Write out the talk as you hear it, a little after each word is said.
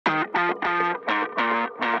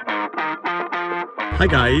Hi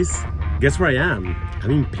guys, guess where I am? I'm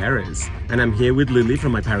in Paris and I'm here with Lily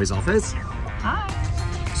from my Paris office. Hi.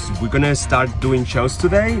 So we're gonna start doing shows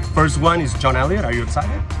today. First one is John Elliott. Are you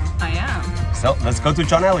excited? I am. So let's go to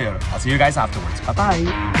John Elliott. I'll see you guys afterwards. Bye-bye.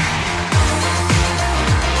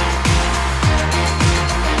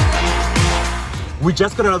 We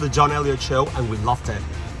just got out of the John Elliott show and we loved it.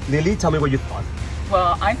 Lily, tell me what you thought.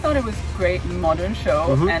 Well, I thought it was a great modern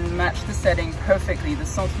show and matched the setting perfectly. The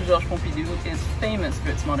Centre Georges Pompidou is famous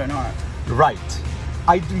for its modern art. Right.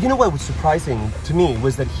 You know what was surprising to me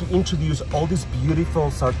was that he introduced all these beautiful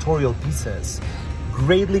sartorial pieces.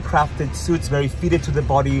 Greatly crafted suits, very fitted to the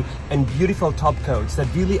body, and beautiful top coats that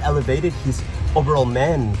really elevated his overall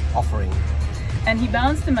man offering. And he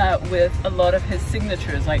balanced them out with a lot of his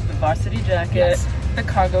signatures, like the varsity jacket, the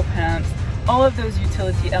cargo pants, all of those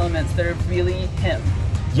utility elements that are really him.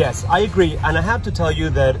 Yes, I agree. And I have to tell you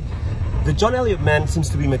that the John Elliott man seems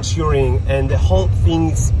to be maturing and the whole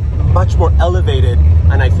thing's much more elevated.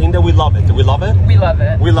 And I think that we love it. Do we love it? We love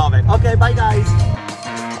it. We love it. Okay, bye guys.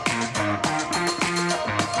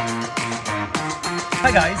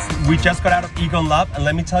 Hi guys, we just got out of EgonLab and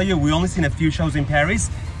let me tell you, we only seen a few shows in Paris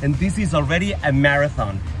and this is already a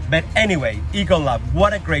marathon. But anyway, EgonLab,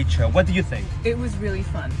 what a great show. What do you think? It was really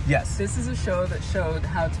fun. Yes. This is a show that showed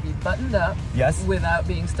how to be buttoned up without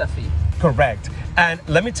being stuffy. Correct. And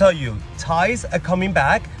let me tell you, ties are coming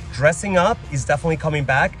back. Dressing up is definitely coming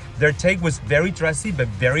back. Their take was very dressy, but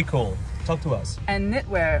very cool. Talk to us. And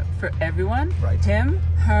knitwear for everyone. Right. Him,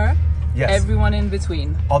 her, everyone in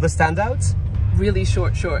between. All the standouts? Really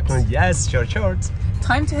short shorts. Yes, short shorts.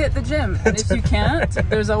 Time to hit the gym. And if you can't,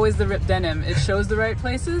 there's always the ripped denim. It shows the right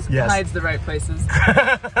places, hides the right places.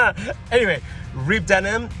 Anyway, ripped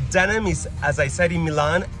denim. Denim is, as I said, in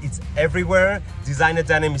Milan, it's everywhere. Designer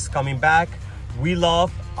denim is coming back. I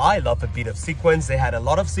love a bit of sequins. They had a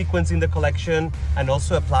lot of sequins in the collection and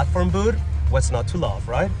also a platform boot. What's not to love,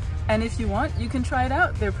 right? And if you want, you can try it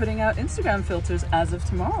out. They're putting out Instagram filters as of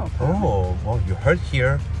tomorrow. Oh, well, you heard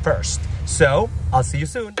here first. So, I'll see you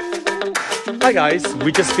soon. Hi guys,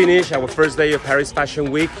 we just finished our first day of Paris Fashion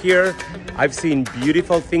Week here. I've seen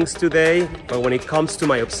beautiful things today, but when it comes to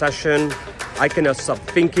my obsession, I cannot stop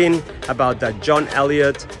thinking about that John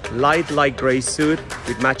Elliott light gray suit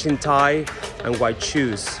with matching tie and white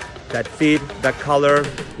shoes. That fit, that color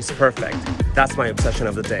is perfect. That's my obsession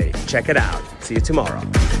of the day. Check it out. See you tomorrow.